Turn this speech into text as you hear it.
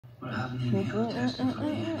What happened in the other test in front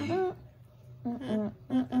of you?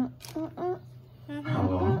 How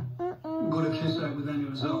long? Go to KISS with any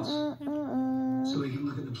results, so we can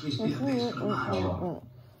look at the police database for the match.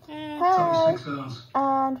 Hey,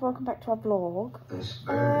 and welcome back to our vlog.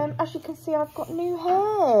 As you can see, I've got new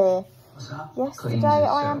hair. What's that? Yesterday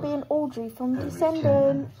I am being Audrey from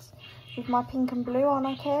Descendants with my pink and blue on,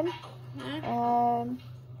 I can.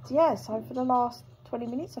 Yeah, so for the last 20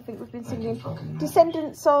 minutes I think we've been singing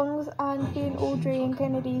Descendants songs and being Audrey, and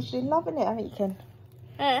Kennedy's been loving it, haven't you, Ken?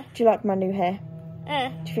 Do you like my new hair?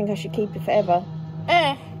 Do you think I should keep it forever?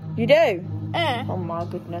 You do? Oh my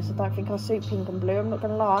goodness, I don't think I suit pink and blue, I'm not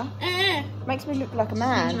going to lie. Makes me look like a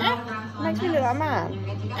man. Makes me look like a man.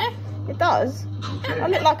 It does? I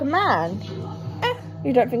look like a man.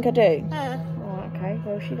 You don't think I do? Oh, okay,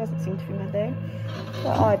 well she doesn't seem to think I do.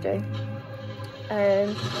 But I do.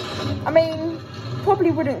 I mean,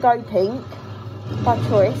 probably wouldn't go pink by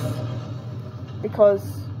choice, because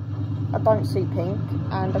I don't suit pink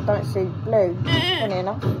and I don't suit blue, funny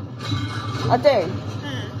enough. I do.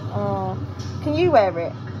 Can you wear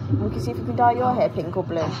it? We can see if we can dye your hair pink or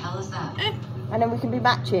blue. And then we can be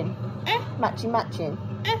matching. Matching.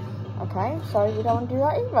 Okay, so we don't want to do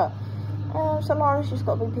that either. So Lauren's just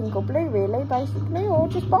got to be pink or blue really, basically, or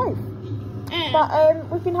just both. But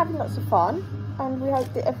we've been having lots of fun, and we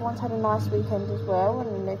hope that everyone's had a nice weekend as well,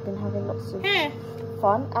 and they've been having lots of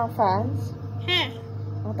fun. Our fans.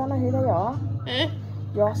 I don't know who they are.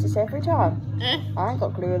 You ask this every time. I ain't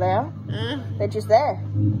got a clue who they are. They're just there,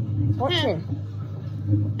 watching.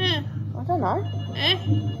 I don't know.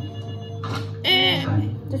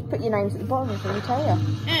 Just put your names at the bottom and we tell you.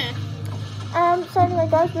 So anyway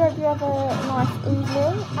guys, we hope you have a nice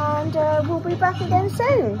evening, and we'll be back again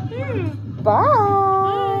soon. Bye.